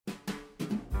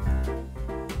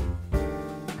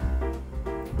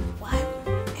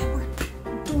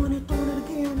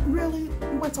really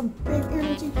want some big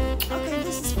energy? Okay,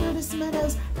 this is Fearless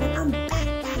Meadows, and I'm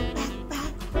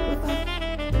back with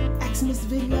a Xmas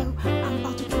video. I'm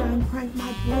about to try and prank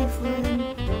my boyfriend,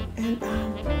 and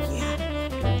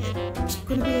yeah, it's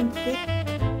gonna be in big.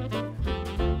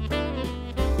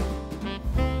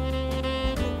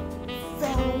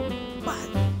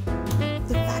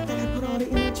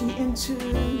 Into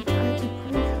trying to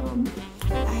prank him,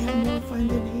 I had more fun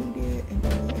than he did, and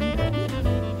then we ended up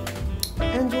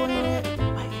enjoying it,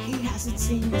 but he hasn't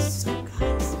seen this. So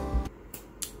guys,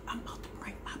 I'm about to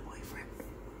prank my boyfriend.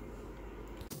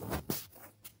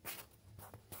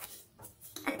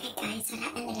 Okay guys, so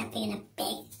that ended up being a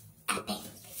big epic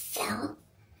fail.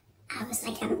 I was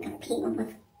like, I'm competing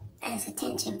with his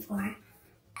attention for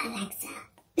Alexa.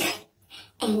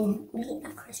 And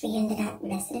of course we ended up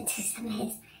listening to some of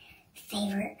his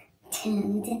favorite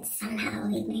tunes, and somehow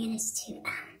he managed to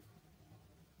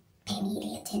pay me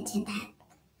the attention that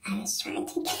I was trying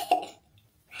to get,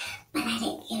 but I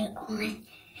didn't get it on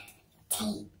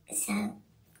tape, so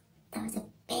that was a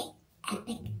big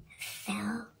epic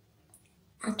fail.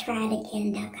 I'll try it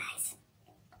again though, guys.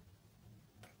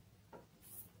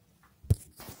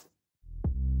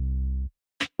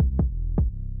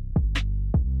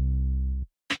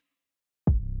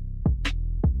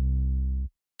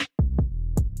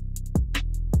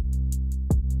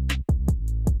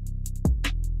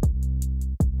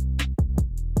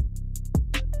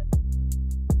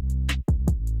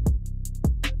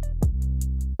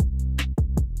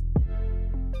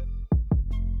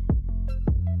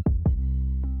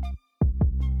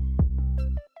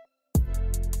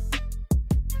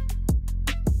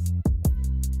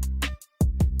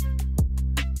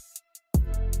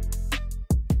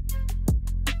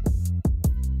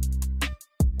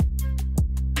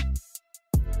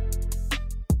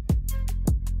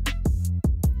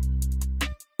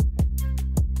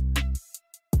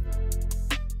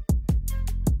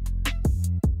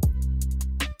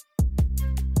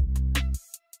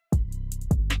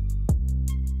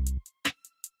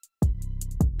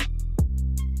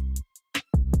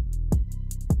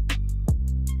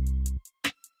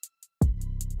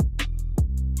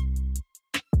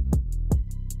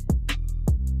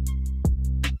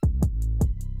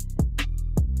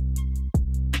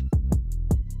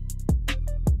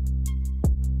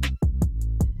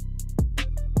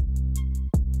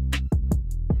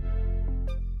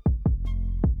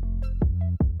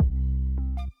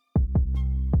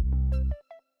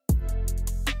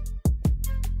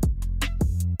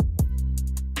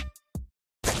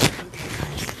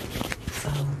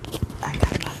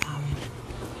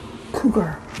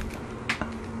 Cougar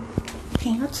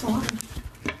pants on.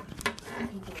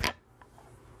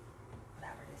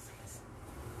 Whatever this is.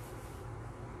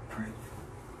 Pretty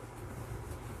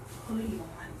hoodie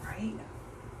on, right?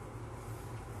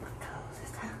 Because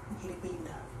it's time for me to be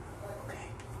done. Okay.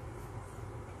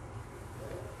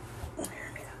 Here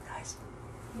we go, guys.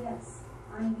 Yes,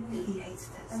 I knew. He hates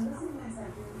this. And listen, yes, I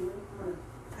really would.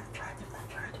 I tried to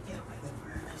get away with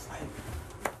her, and it's like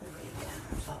 3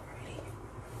 times already.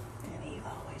 And he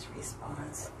always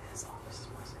responds. His always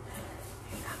responds.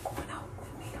 You're not going out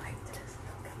with me like this.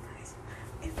 Okay, guys.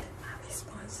 And then my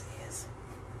response is,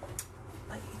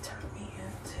 like, you turn me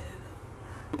into.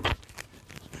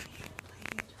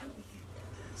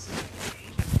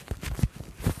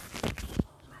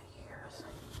 Oh, my ears.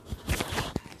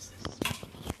 Guys, this is.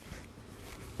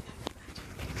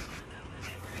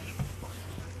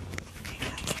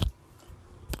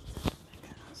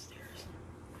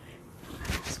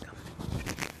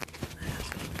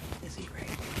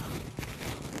 Just like,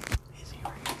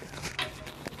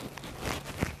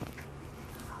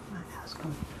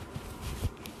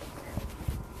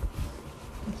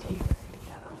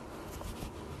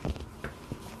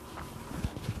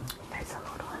 Alexa,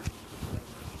 hold on.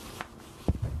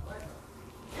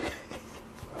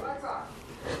 Alexa.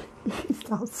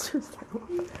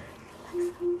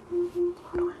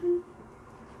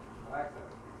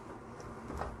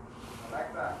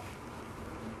 Alexa.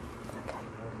 Okay.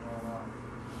 What's going on?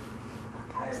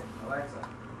 Okay. Hey, Alexa.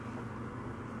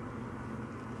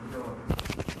 What you doing?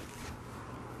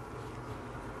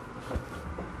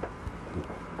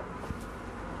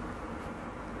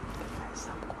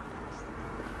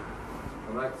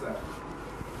 Alexa.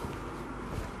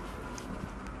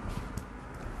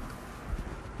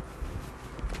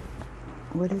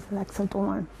 What is Alexa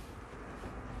doing?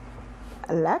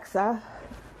 Alexa?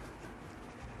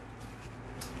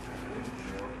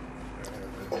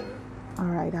 All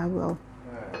right, I will.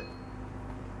 Hey.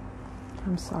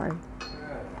 I'm sorry. Yeah.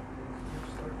 You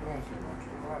start doing too much.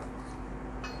 Relax.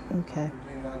 Okay.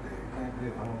 Everything I did, you can't do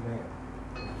the whole thing.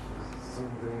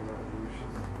 certain things I do,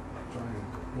 she's trying to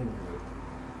emulate.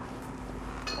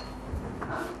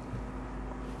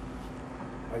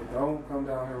 Like, don't come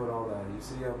down here with all that. You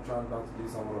see, I'm trying about to do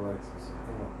something with Alexis. So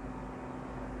come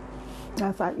on.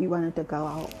 I thought you wanted to go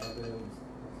out. Don't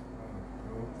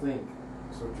think.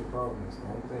 That's what your problem is.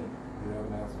 Don't think. You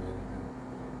haven't asked me anything.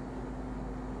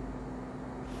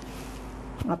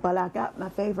 But I got my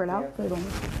favorite outfit on. So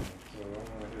I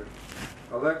want to hear.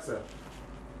 Alexa,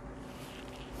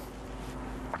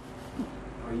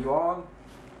 are you on?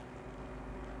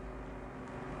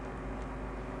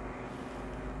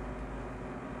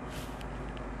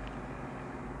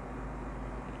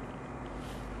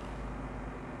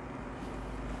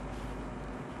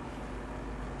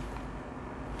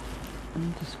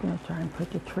 I'm just going to try and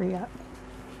put the tree up.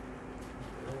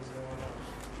 What's going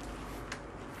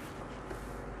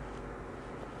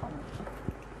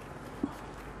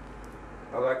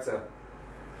on? Alexa.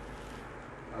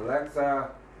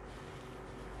 Alexa.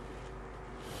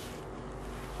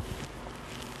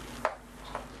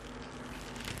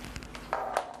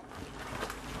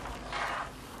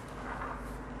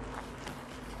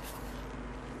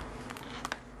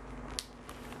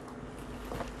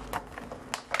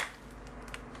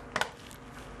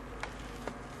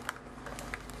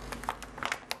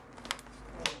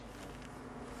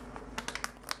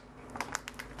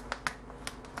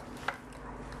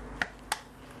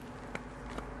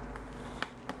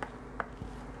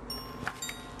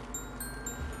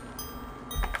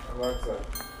 Alexa,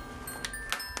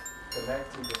 connect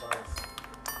to device.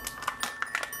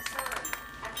 Sorry,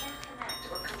 I can't connect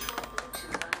or control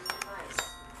Bluetooth on your device.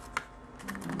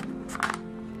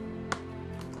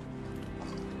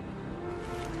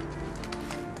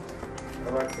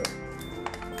 Alexa,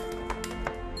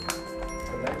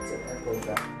 connect to Echo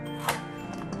Dot.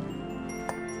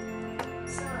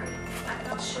 Sorry, I'm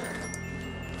not sure.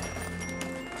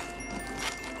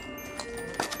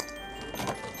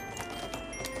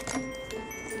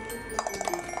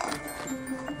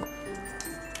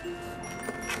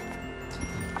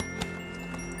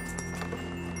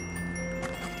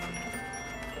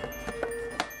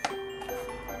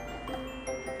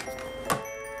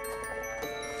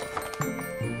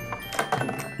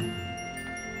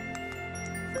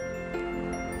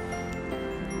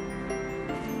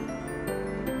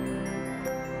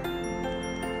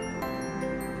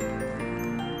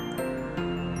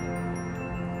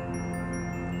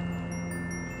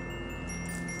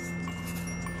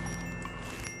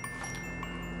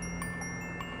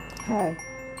 Hey,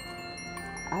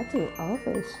 I do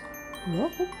office.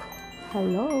 Look,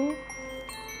 hello.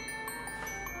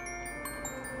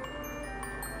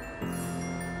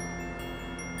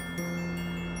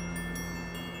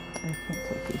 I can't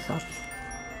take these off.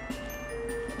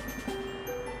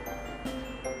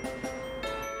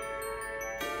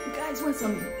 You guys want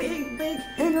some big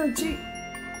energy?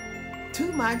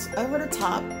 Too much, over the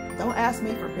top. Don't ask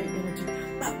me for big energy.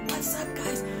 But what's up,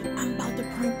 guys? I'm about to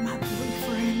prank my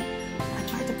boyfriend. I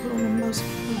tried to put on the most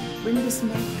horrendous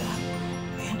makeup,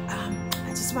 and I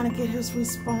just want to get his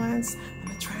response. I'm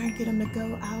gonna try and get him to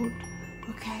go out.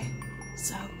 Okay,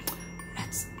 so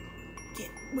let's get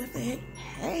with it.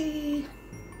 Hey.